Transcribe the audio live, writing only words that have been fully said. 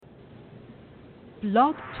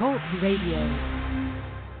Blog Talk Radio.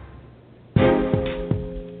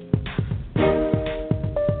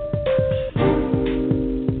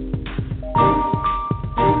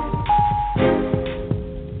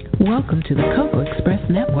 Welcome to the Cocoa Express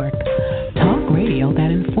Network. Talk radio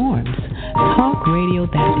that informs. Talk radio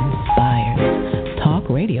that inspires. Talk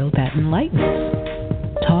radio that enlightens.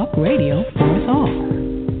 Talk radio for us all.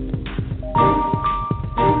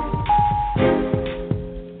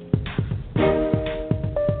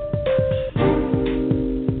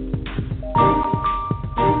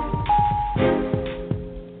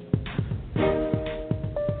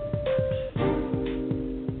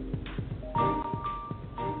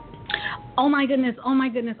 Oh my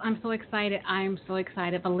goodness, I'm so excited.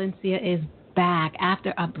 Valencia is back.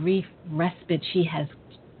 After a brief respite, she has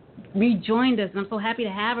rejoined us, and I'm so happy to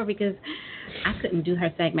have her because I couldn't do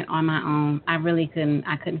her segment on my own. I really couldn't.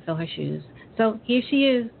 I couldn't fill her shoes. So here she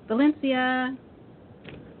is, Valencia.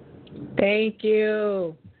 Thank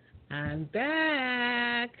you. I'm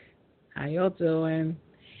back. How y'all doing?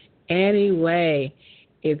 Anyway,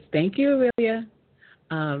 thank you, Aurelia.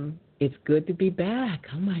 It's good to be back.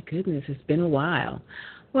 Oh, my goodness, it's been a while.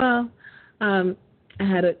 Well, I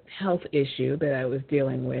had a health issue that I was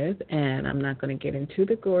dealing with, and I'm not going to get into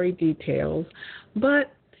the gory details,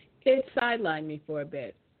 but it sidelined me for a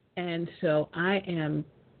bit. And so I am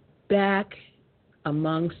back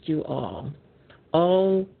amongst you all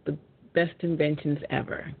the best inventions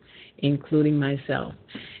ever, including myself.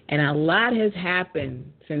 And a lot has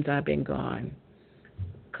happened since I've been gone.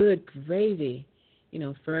 Good gravy. You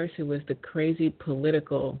know, first it was the crazy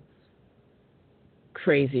political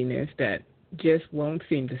craziness that just won't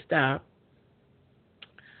seem to stop.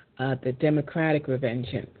 The Democratic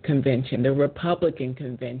convention, the Republican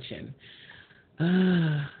convention.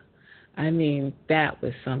 I mean, that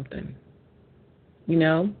was something, you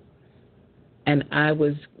know. And I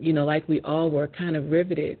was, you know, like we all were, kind of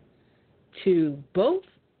riveted to both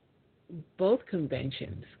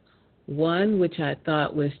conventions. One, which I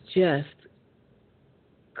thought was just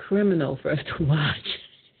criminal for us to watch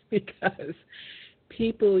because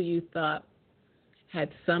people you thought had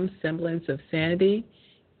some semblance of sanity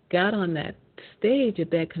got on that stage at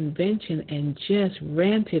that convention and just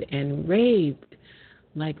ranted and raved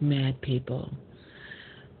like mad people.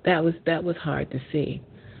 That was hard to see.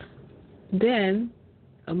 Then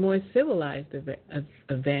a more civilized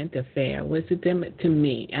affair was to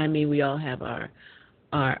me. I mean, we all have our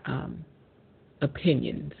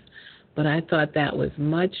opinions. But I thought that was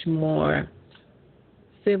much more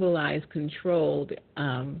civilized, controlled.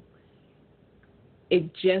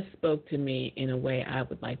 It just spoke to me in a way I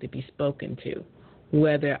would like to be spoken to,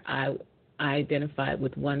 whether I identified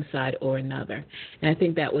with one side or another. And I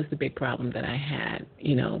think that was the big problem that I had,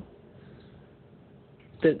 you know,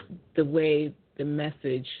 the way the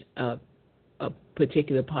message of a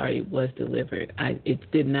particular party was delivered.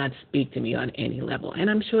 It did not speak to me on any level. And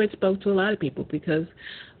I'm sure it spoke to a lot of people because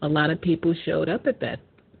a lot of people showed up at that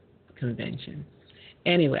convention.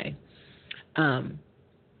 Anyway, I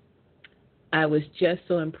was just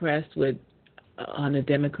so impressed with, on the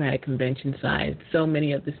Democratic convention side, so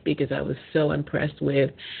many of the speakers I was so impressed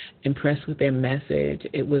with their message.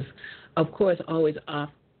 It was, of course, always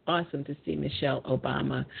awesome to see Michelle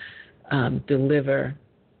Obama deliver,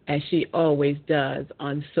 as she always does,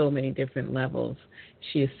 on so many different levels.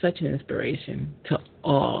 She is such an inspiration to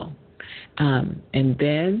all. And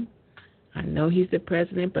then, I know he's the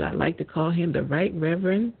president, but I like to call him the Right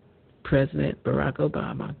Reverend President Barack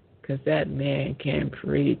Obama, because that man can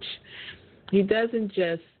preach. He doesn't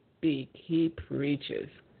just speak, he preaches.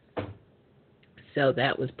 So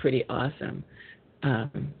that was pretty awesome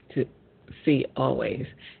to see always.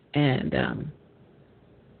 And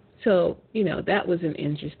so, you know, that was an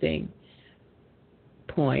interesting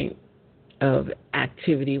point of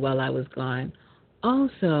activity while I was gone.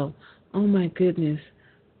 Also, oh my goodness,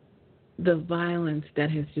 the violence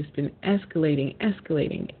that has just been escalating.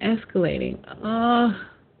 Oh,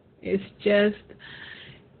 it's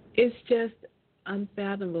just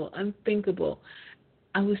unfathomable, unthinkable.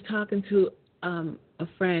 I was talking to a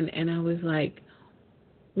friend, and I was like,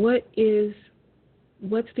 what's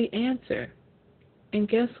the answer? And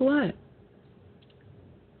guess what?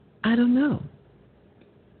 I don't know.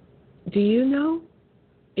 Do you know?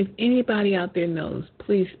 If anybody out there knows,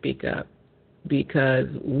 please speak up, because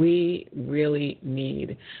we really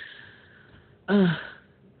need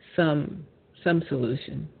some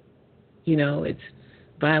solution. You know, it's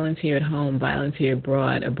violence here at home, violence here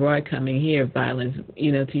abroad coming here, violence,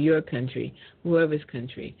 you know, to your country, whoever's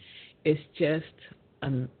country. It's just, I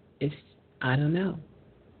don't know.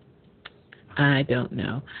 I don't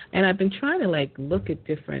know. And I've been trying to look at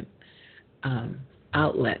different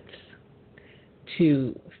outlets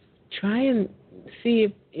to try and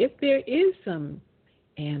see if there is some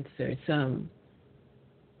answer, some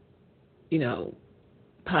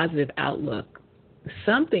positive outlook,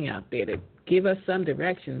 something out there to give us some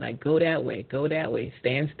direction, like go that way,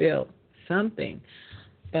 stand still, something.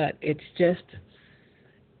 But it's just,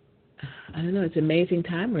 I don't know, it's an amazing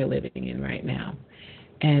time we're living in right now.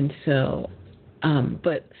 And so,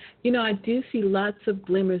 but, I do see lots of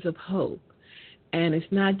glimmers of hope. And it's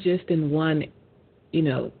not just in one,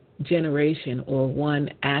 generation or one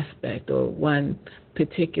aspect or one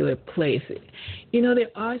particular place. There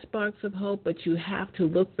are sparks of hope, but you have to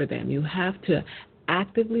look for them. You have to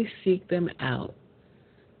actively seek them out,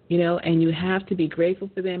 and you have to be grateful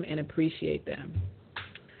for them and appreciate them.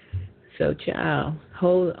 So, child,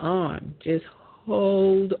 hold on. Just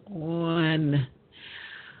hold on.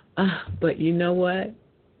 But you know what?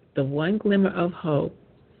 The one glimmer of hope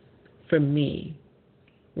for me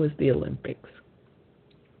was the Olympics.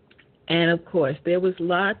 And, of course, there was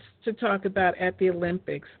lots to talk about at the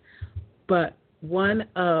Olympics, but I'm an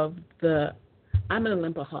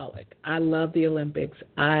Olympaholic. I love the Olympics.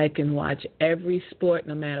 I can watch every sport,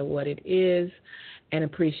 no matter what it is, and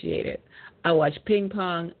appreciate it. I watched ping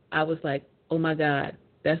pong. I was like, oh, my God,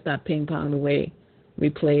 that's not ping pong the way we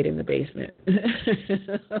played in the basement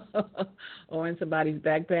or in somebody's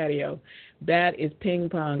back patio. That is ping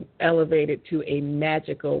pong elevated to a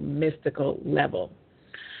magical, mystical level.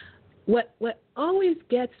 What always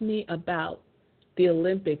gets me about the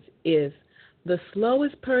Olympics is the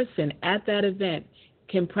slowest person at that event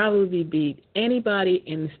can probably beat anybody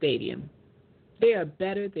in the stadium. They are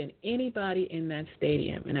better than anybody in that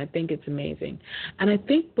stadium, and I think it's amazing. And I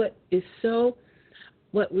think what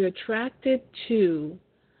we're attracted to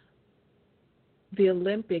the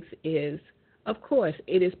Olympics is, of course,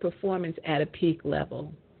 it is performance at a peak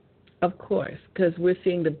level, of course, because we're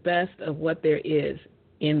seeing the best of what there is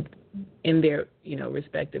in their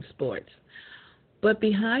respective sports. But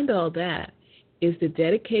behind all that is the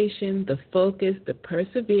dedication, the focus, the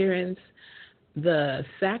perseverance, the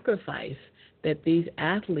sacrifice that these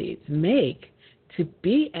athletes make to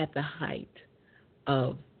be at the height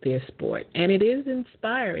of their sport. And it is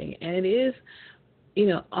inspiring, and it is,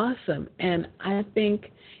 awesome. And I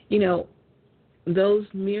think, we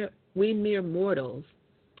mere mortals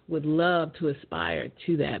would love to aspire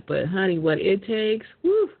to that. But, honey, what it takes,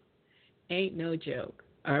 ain't no joke,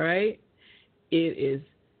 all right? It is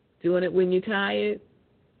doing it when you're tired,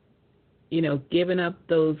 giving up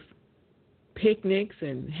those picnics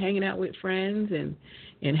and hanging out with friends and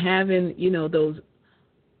having, those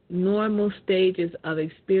normal stages of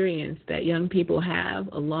experience that young people have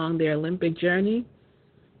along their Olympic journey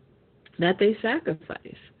that they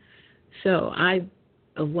sacrifice. So a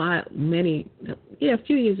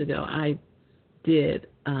few years ago, I did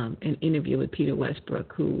an interview with Peter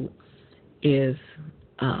Westbrook, who is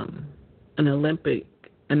an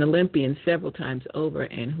Olympian several times over,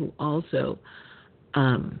 and who also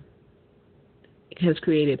has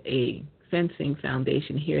created a fencing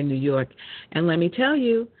foundation here in New York. And let me tell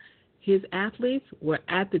you, his athletes were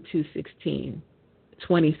at the 2016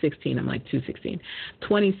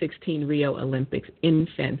 Rio Olympics in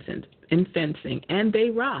fencing, and they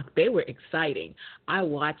rocked. They were exciting. I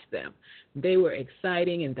watched them. They were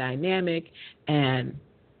exciting and dynamic, and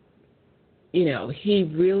he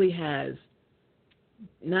really has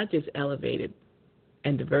not just elevated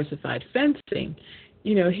and diversified fencing.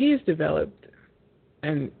 He has developed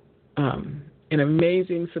an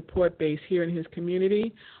amazing support base here in his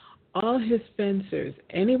community. All his fencers,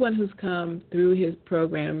 anyone who's come through his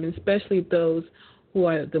program, especially those who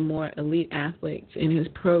are the more elite athletes in his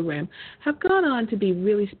program, have gone on to be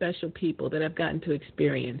really special people that I've gotten to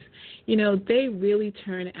experience. They really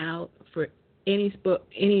turn out for any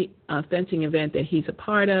fencing event that he's a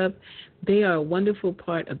part of. They are a wonderful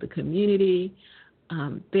part of the community.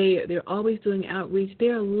 They're always doing outreach.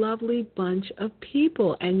 They're a lovely bunch of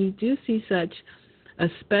people, and you do see such a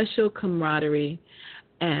special camaraderie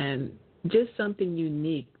and just something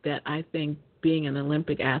unique that I think being an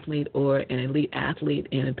Olympic athlete or an elite athlete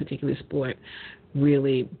in a particular sport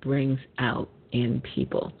really brings out in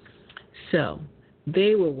people. So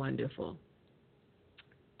they were wonderful.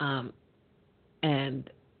 And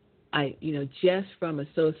I, just from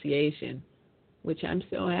association, which I'm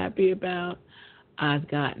so happy about, I've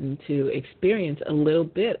gotten to experience a little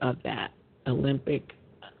bit of that Olympic,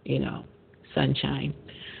 sunshine.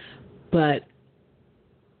 But,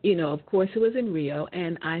 of course it was in Rio,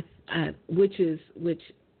 and which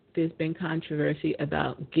there's been controversy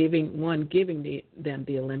about giving them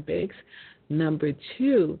the Olympics. Number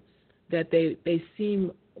two, that they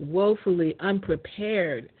seem woefully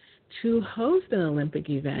unprepared to host an Olympic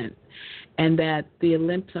event, and that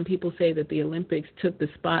some people say that the Olympics took the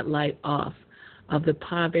spotlight off of the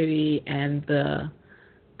poverty and the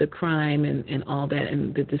crime and all that,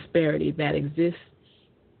 and the disparity that exists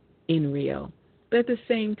in Rio. But at the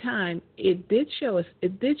same time, it did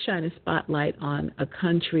shine a spotlight on a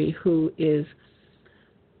country who is,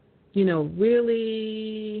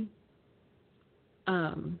 really,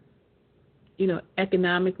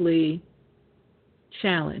 economically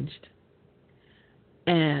challenged.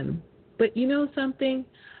 But something,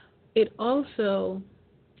 it also,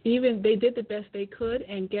 even they did the best they could,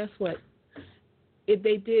 and guess what?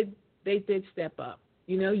 They did step up.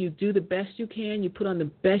 You do the best you can, you put on the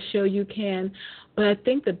best show you can, but I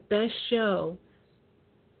think the best show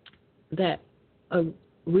that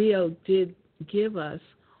Rio did give us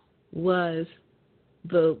was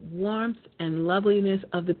the warmth and loveliness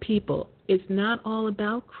of the people. It's not all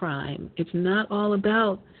about crime. It's not all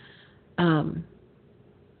about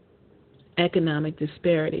economic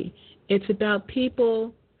disparity. It's about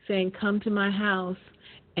people saying, come to my house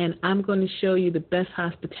and I'm going to show you the best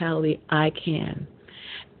hospitality I can.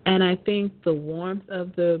 And I think the warmth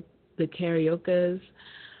of the Cariocas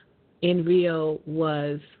in Rio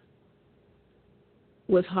was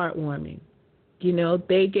heartwarming.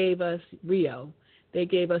 They gave us Rio. They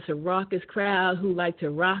gave us a raucous crowd who liked to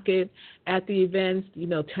rock it at the events,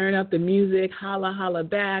 turn up the music, holla, holla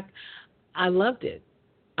back. I loved it.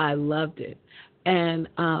 And,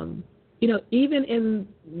 even in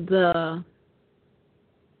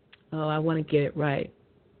I want to get it right.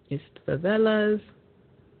 It's favelas,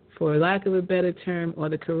 for lack of a better term, or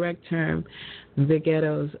the correct term, the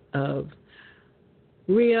ghettos of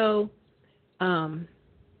Rio. I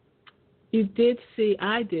did see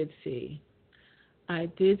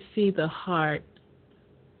the heart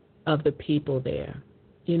of the people there.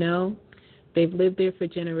 They've lived there for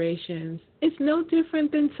generations. It's no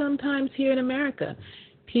different than sometimes here in America.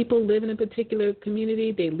 People live in a particular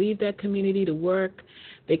community. They leave that community to work.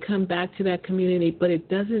 They come back to that community, but it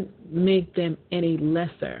doesn't make them any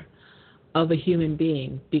lesser of a human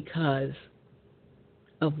being because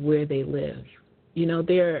of where they live.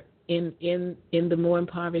 They're in the more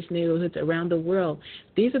impoverished neighborhoods around the world.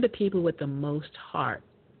 These are the people with the most heart,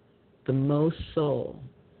 the most soul,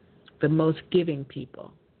 the most giving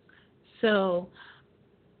people. So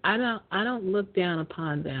I don't look down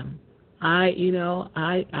upon them. I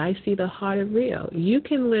see the heart of Rio. You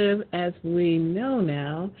can live, as we know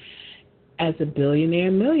now, as a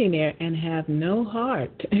billionaire, millionaire, and have no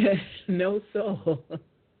heart, no soul.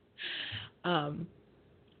 And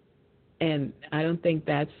I don't think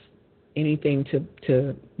that's anything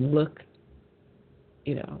to look,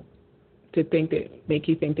 to think that make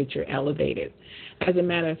you think that you're elevated. As a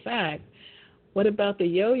matter of fact, what about the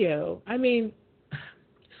yo-yo? I mean,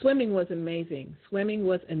 swimming was amazing.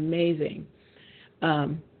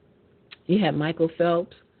 You had Michael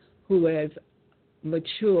Phelps, who has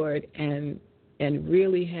matured and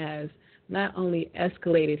really has not only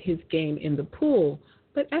escalated his game in the pool,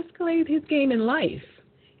 but escalated his game in life.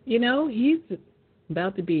 He's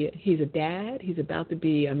a dad. He's about to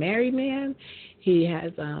be a married man. He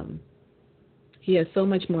has so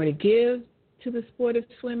much more to give to the sport of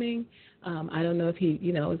swimming. I don't know if he,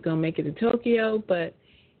 is going to make it to Tokyo,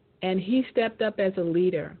 and he stepped up as a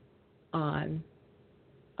leader in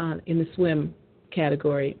the swim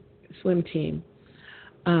category, swim team.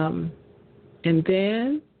 And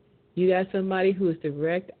then you got somebody who is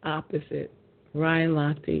direct opposite, Ryan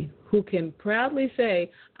Lochte, who can proudly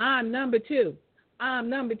say, I'm number two.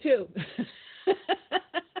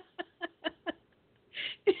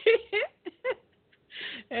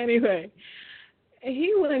 Anyway,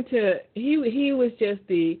 he was just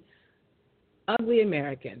the ugly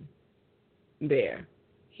American there.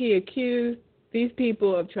 He accused these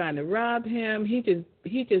people of trying to rob him. He just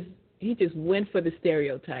went for the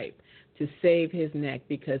stereotype to save his neck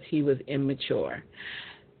because he was immature.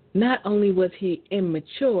 Not only was he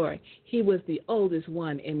immature, he was the oldest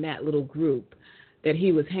one in that little group that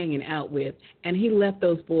he was hanging out with, and he left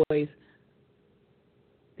those boys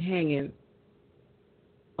hanging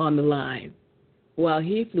on the line while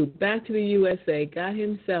he flew back to the USA, got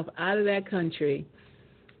himself out of that country,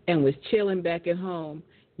 and was chilling back at home,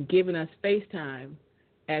 giving us FaceTime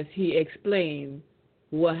as he explained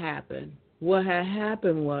what happened. What had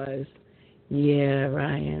happened was, yeah,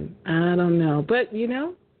 Ryan, I don't know. But, he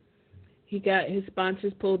got his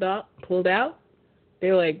sponsors pulled out.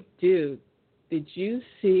 They were like, dude, did you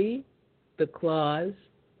see the clause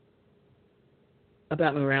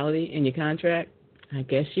about morality in your contract? I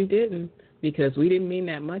guess you didn't. because we didn't mean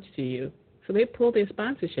that much to you. So they pulled their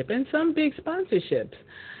sponsorship, and some big sponsorships.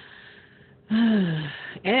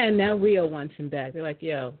 And now Rio wants him back. They're like,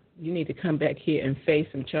 yo, you need to come back here and face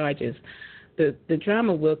some charges. The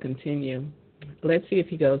drama will continue. Let's see if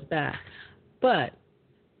he goes back. But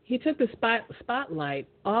he took the spotlight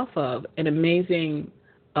off of an amazing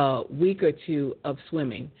week or two of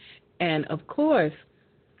swimming. And, of course,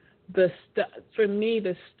 for me,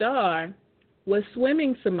 the star was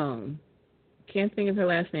swimming Simone. Can't think of her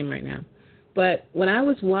last name right now. But when I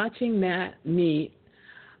was watching that meet,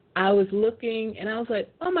 I was looking, and I was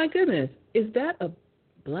like, oh, my goodness, is that a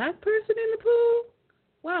black person in the pool?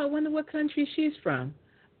 Wow, I wonder what country she's from.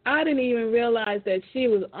 I didn't even realize that she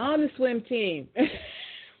was on the swim team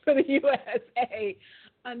for the USA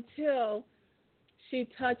until she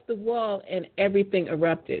touched the wall and everything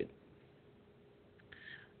erupted.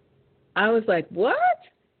 I was like, what?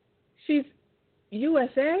 She's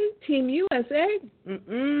USA? Team USA?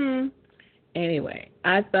 Anyway,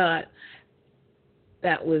 I thought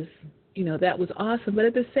that was awesome. But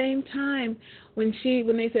at the same time, when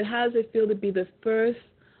they said, how does it feel to be the first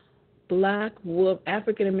black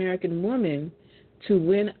African American woman to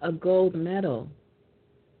win a gold medal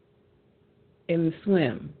in the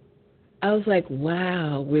swim, I was like,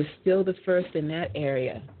 wow, we're still the first in that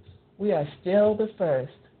area. We are still the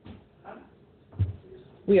first.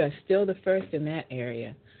 We are still the first in that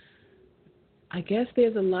area. I guess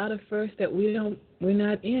there's a lot of firsts that we're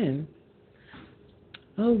not in.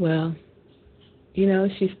 Oh well,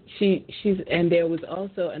 she's and there was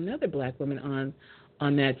also another black woman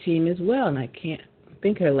on that team as well, and I can't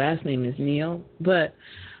think her last name is Neal, but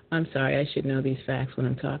I'm sorry, I should know these facts when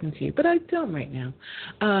I'm talking to you, but I don't right now.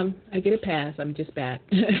 I get a pass. I'm just back.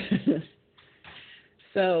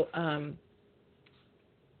 So,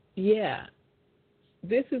 yeah,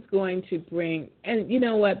 this is going to bring, and you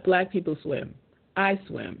know what? Black people swim. I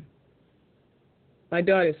swim. My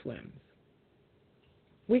daughter swims.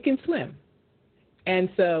 We can swim, and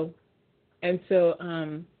so, it's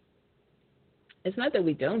not that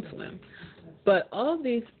we don't swim, but all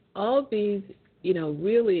these,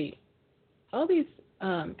 really, all these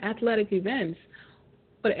athletic events,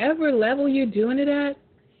 whatever level you're doing it at,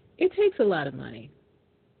 it takes a lot of money.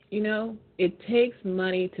 It takes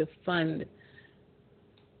money to fund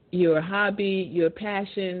your hobby, your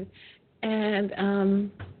passion, and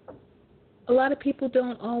a lot of people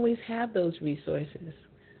don't always have those resources.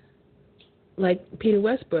 Like Peter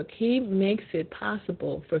Westbrook, he makes it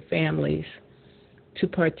possible for families to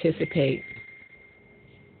participate.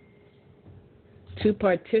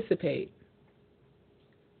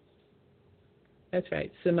 That's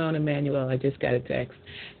right, Simone Emanuel, I just got a text.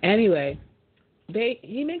 Anyway,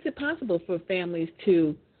 he makes it possible for families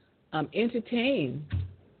to entertain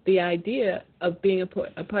the idea of being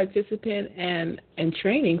a participant and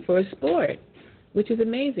training for a sport, which is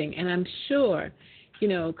amazing. And I'm sure,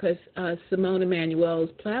 because Simone Emanuel's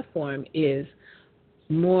platform is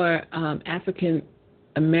more African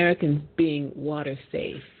Americans being water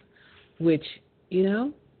safe, which,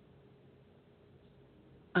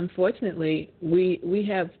 unfortunately, we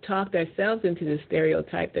have talked ourselves into the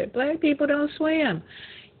stereotype that black people don't swim.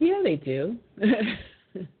 Yeah, they do.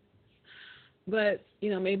 But,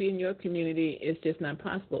 maybe in your community it's just not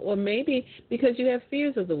possible. Or maybe because you have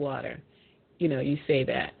fears of the water, you say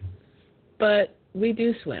that. But we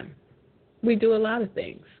do swim. We do a lot of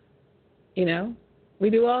things, We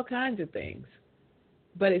do all kinds of things.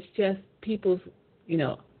 But it's just people's, in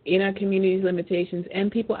our community's limitations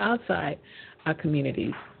and people outside our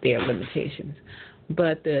communities, their limitations.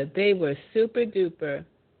 But they were super duper,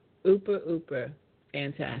 ooper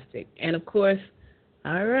fantastic. And of course,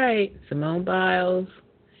 all right, Simone Biles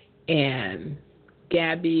and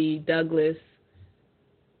Gabby Douglas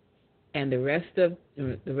and the rest of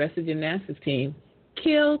the gymnastics team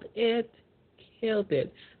killed it.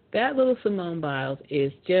 That little Simone Biles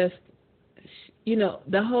is just,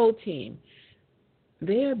 the whole team,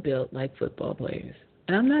 they're built like football players.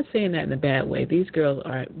 And I'm not saying that in a bad way. These girls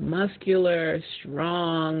are muscular,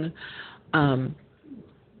 strong, and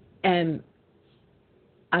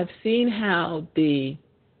I've seen how the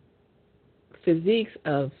physiques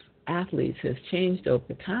of athletes has changed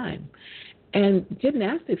over time. And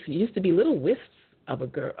gymnastics used to be little wisps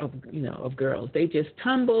of girls. They just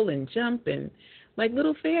tumble and jump and like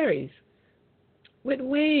little fairies with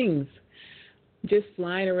wings, just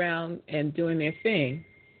flying around and doing their thing.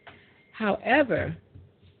 However,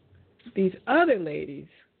 these other ladies,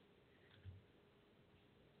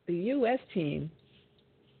 the U.S. team,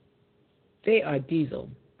 they are diesel,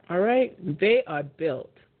 all right? They are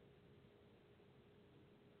built.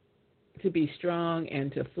 to be strong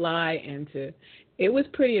and to fly it was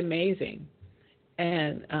pretty amazing.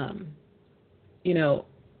 And,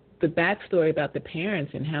 the backstory about the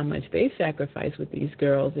parents and how much they sacrificed with these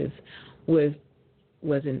girls was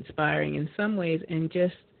inspiring in some ways. And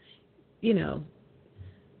just, you're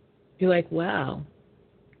like, wow,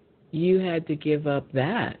 you had to give up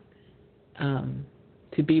that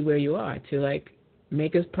to be where you are, to like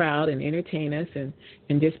make us proud and entertain us and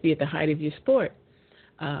just be at the height of your sport.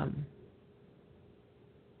 And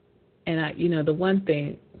the one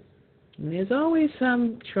thing, there's always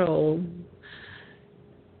some troll,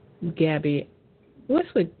 Gabby. Why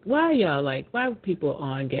are people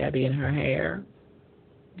on Gabby and her hair?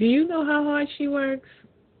 Do you know how hard she works?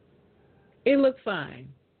 It looked fine.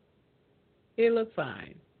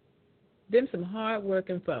 Them some hard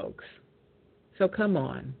working folks. So come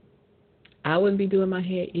on. I wouldn't be doing my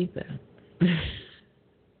hair either.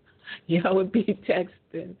 Y'all would be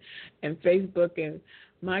texting and Facebooking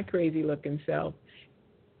my crazy looking self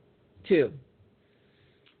too.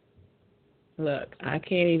 Look, I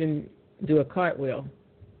can't even do a cartwheel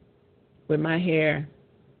with my hair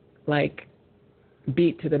like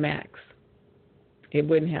beat to the max. It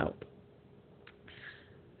wouldn't help.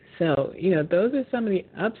 So, those are some of the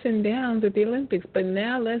ups and downs of the Olympics. But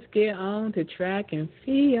now let's get on to track and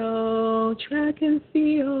field.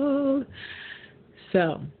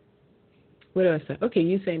 So, what do I say? Okay,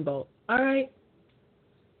 Usain Bolt. All right.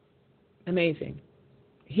 Amazing.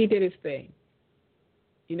 He did his thing.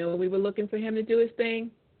 When we were looking for him to do his thing,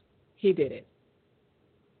 he did it.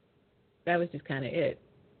 That was just kind of it.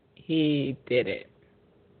 He did it.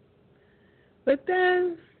 But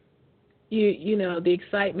then, the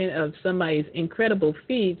excitement of somebody's incredible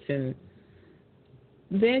feats, and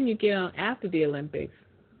then you get on after the Olympics.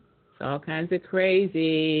 It's all kinds of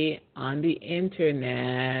crazy on the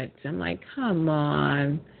internet. I'm like, come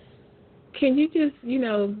on. Can you just,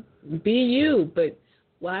 be you? But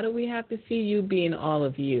why do we have to see you being all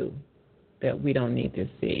of you that we don't need to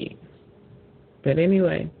see? But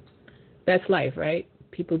anyway, that's life, right?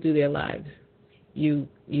 People do their lives. You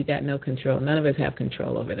got no control. None of us have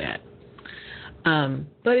control over that.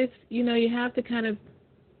 But it's, you have to kind of,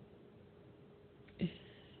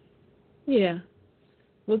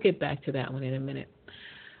 we'll get back to that one in a minute.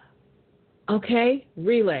 Okay,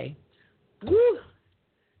 relay. Woo!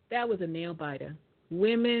 That was a nail biter.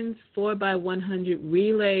 Women's 4x100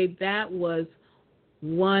 relay, that was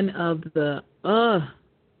one of the,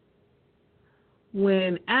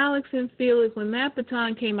 when Alex and Felix, when that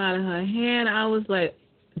baton came out of her hand, I was like,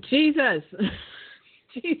 Jesus,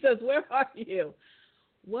 where are you?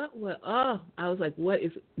 I was like,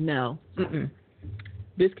 no,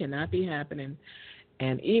 this cannot be happening.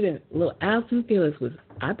 And even little Alex and Felix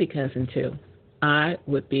I'd be cussing too. I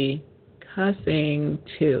would be cussing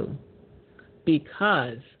too.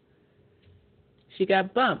 Because she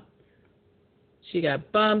got bumped.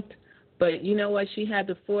 But you know what? She had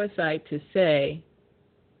the foresight to say,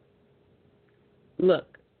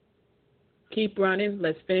 look, keep running,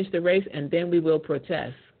 let's finish the race, and then we will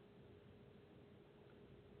protest.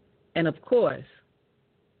 And of course,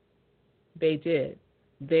 they did.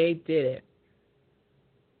 They did it.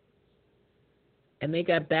 And they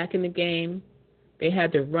got back in the game. They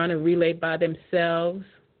had to run a relay by themselves.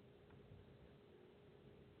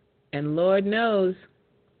 And Lord knows,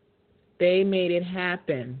 they made it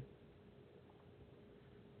happen.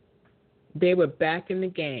 They were back in the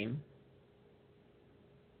game.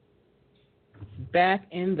 Back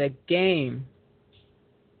in the game.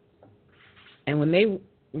 And when they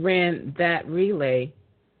ran that relay,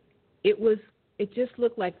 it just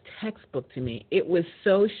looked like textbook to me. It was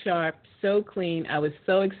so sharp, so clean. I was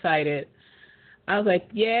so excited. I was like,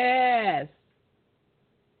 yes.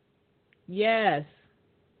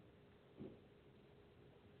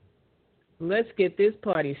 Let's get this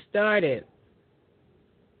party started.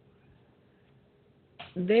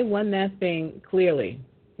 They won that thing clearly,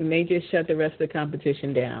 and they just shut the rest of the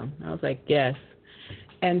competition down. I was like, yes.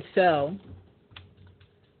 And so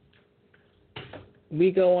we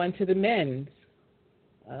go on to the men's.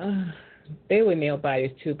 They were nail biters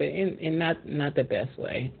too, but in not the best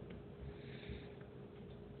way.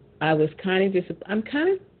 I'm kind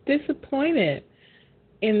of disappointed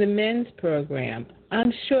in the men's program.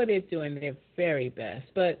 I'm sure they're doing their very best,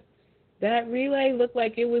 but that relay looked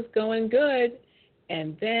like it was going good,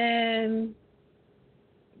 and then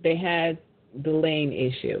they had the lane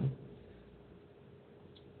issue.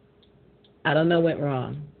 I don't know what went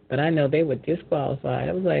wrong, but I know they were disqualified.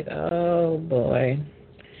 I was like, oh boy.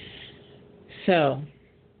 So,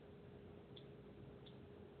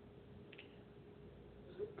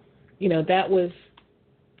 that was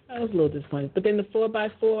I was a little disappointed. But then the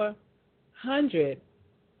 4x400,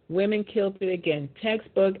 women killed it again.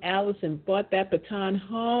 Textbook, Allison brought that baton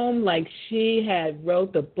home like she had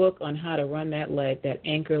wrote the book on how to run that leg, that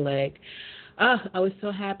anchor leg. I was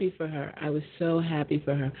so happy for her. I was so happy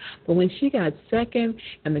for her. But when she got second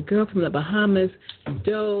and the girl from the Bahamas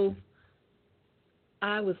dove,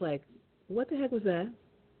 I was like, what the heck was that?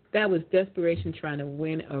 That was desperation trying to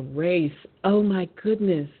win a race. Oh, my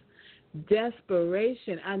goodness.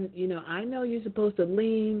 Desperation. I know you're supposed to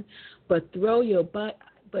lean, but throw your butt.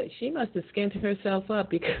 But she must have skinned herself up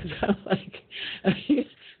because I'm like,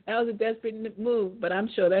 that was a desperate move. But I'm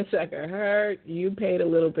sure that sucker hurt. You paid a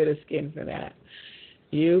little bit of skin for that.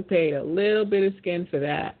 You paid a little bit of skin for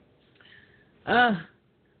that.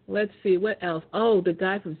 Let's see, what else? Oh, the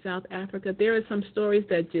guy from South Africa. There are some stories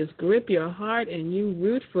that just grip your heart and you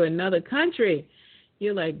root for another country.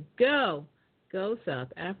 You're like, go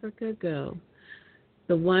South Africa, go.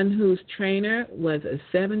 The one whose trainer was a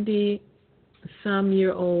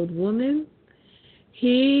 70-some-year-old woman,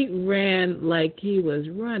 he ran like he was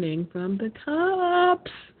running from the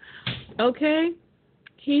cops. Okay?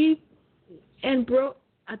 He broke,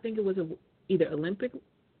 I think it was either Olympic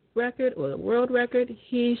record or the world record.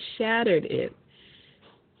 He shattered it.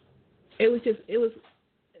 It was,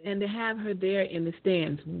 and to have her there in the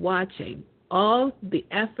stands watching, all the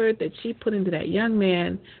effort that she put into that young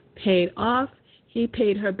man paid off. He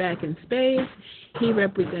paid her back in spades. He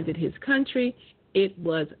represented his country. It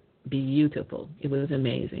was beautiful. It was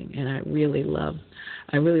amazing, and I really loved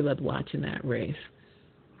watching that race.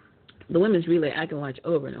 The women's relay I can watch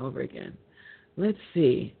over and over again. Let's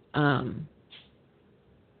see. And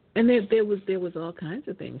there was all kinds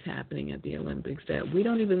of things happening at the Olympics that we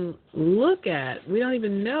don't even look at. We don't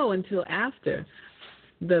even know until after.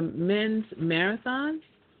 The men's marathon,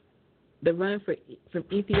 the runner from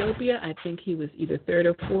Ethiopia, I think he was either third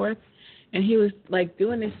or fourth, and he was like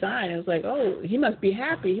doing this sign. I was like, oh, he must be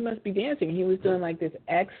happy. He must be dancing. He was doing like this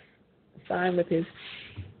X sign with his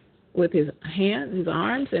hands, his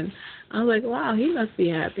arms, and I was like, wow, he must be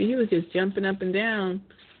happy. He was just jumping up and down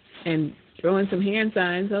and throwing some hand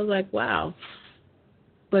signs. I was like, wow.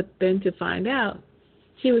 But then to find out,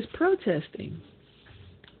 he was protesting,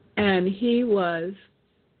 and he wanted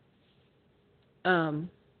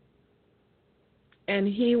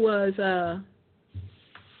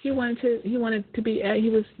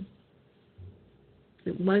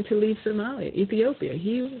to leave Somalia, Ethiopia.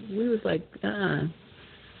 We was like,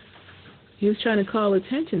 He was trying to call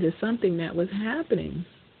attention to something that was happening.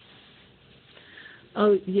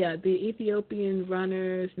 Oh, yeah, the Ethiopian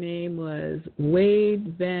runner's name was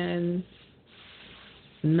Wade Van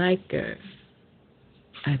Niker,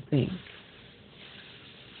 I think.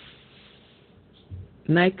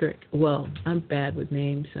 Niker. Well, I'm bad with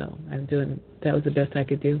names, so that was the best I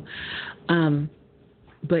could do.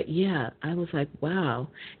 But yeah, I was like, wow.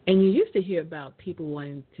 And you used to hear about people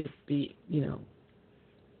wanting to be,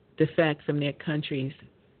 defect from their countries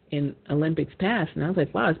in Olympics past, and I was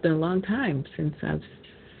like, wow, it's been a long time since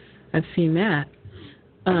I've seen that.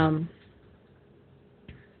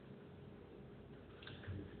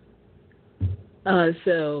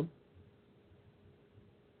 So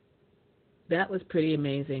that was pretty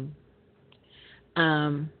amazing.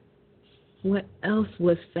 What else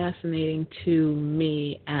was fascinating to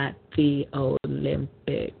me at the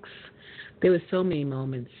Olympics? There were so many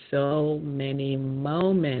moments.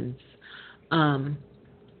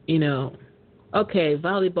 Okay,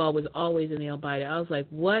 volleyball was always in the Alberta. I was like,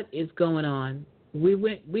 what is going on?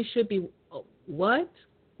 We should be, what?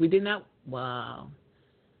 We did not win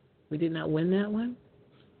that one?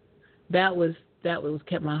 That was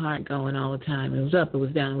kept my heart going all the time. It was up, it was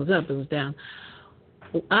down, it was up, it was down.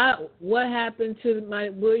 What happened to my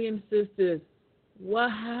Williams sisters? What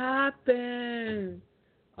happened?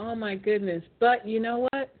 Oh, my goodness. But you know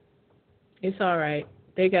what? It's all right.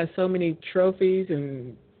 They got so many trophies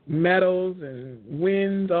and medals and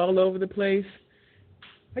wins all over the place.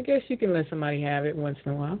 I guess you can let somebody have it once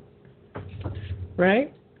in a while.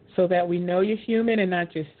 Right? So that we know you're human and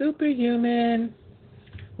not just superhuman.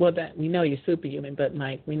 Well, that we know you're superhuman, but,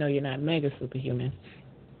 Mike, we know you're not mega superhuman.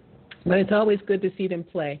 But it's always good to see them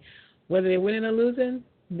play. Whether they're winning or losing,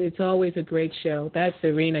 it's always a great show. That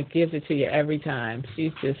Serena gives it to you every time.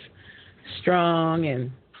 She's just strong and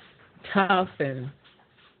tough and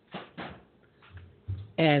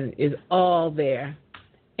is all there.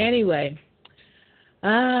 Anyway,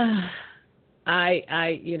 I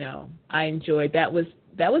enjoyed that was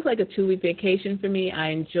like a 2-week vacation for me.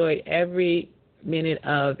 I enjoyed every minute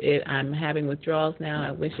of it. I'm having withdrawals now.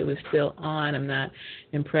 I wish it was still on. I'm not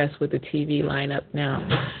impressed with the TV lineup now.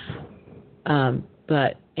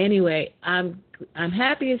 But anyway, I'm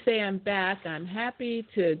happy to say I'm back. I'm happy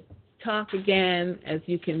to talk again. As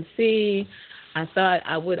you can see, I thought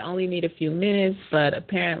I would only need a few minutes, but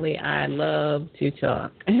apparently I love to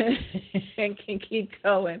talk and can keep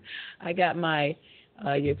going. I got my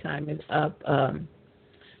your time is up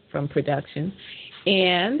from production.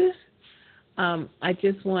 And I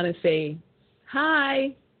just want to say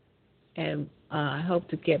hi, and I hope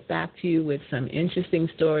to get back to you with some interesting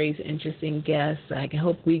stories, interesting guests. I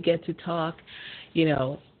hope we get to talk,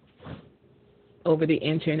 over the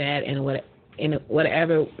internet and in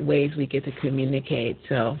whatever ways we get to communicate.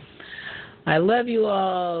 So I love you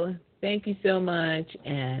all. Thank you so much.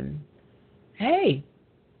 And, hey,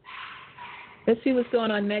 let's see what's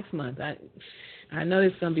going on next month. I know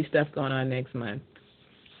there's going to be stuff going on next month.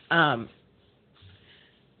 All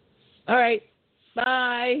right.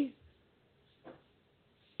 Bye.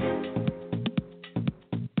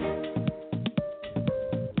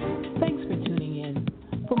 Thanks for tuning in.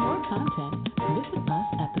 For more content, visit us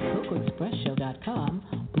at thecocoexpressshow.com,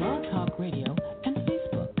 Blog Talk Radio, and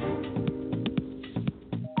Facebook.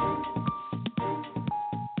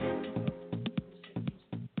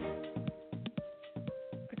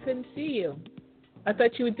 I couldn't see you. I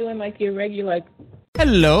thought you were doing like your regular.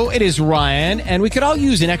 Hello, it is Ryan, and we could all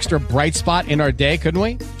use an extra bright spot in our day, couldn't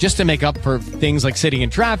we? Just to make up for things like sitting in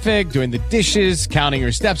traffic, doing the dishes, counting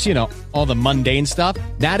your steps, all the mundane stuff.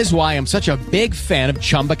 That is why I'm such a big fan of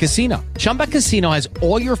Chumba Casino. Chumba Casino has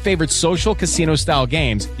all your favorite social casino-style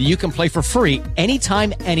games that you can play for free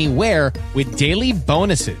anytime, anywhere with daily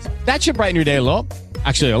bonuses. That should brighten your day a little.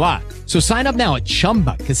 Actually, a lot. So sign up now at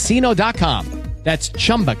ChumbaCasino.com. That's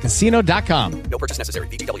ChumbaCasino.com. No purchase necessary.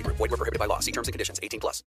 VGW Group. Void where prohibited by law. See terms and conditions. 18+.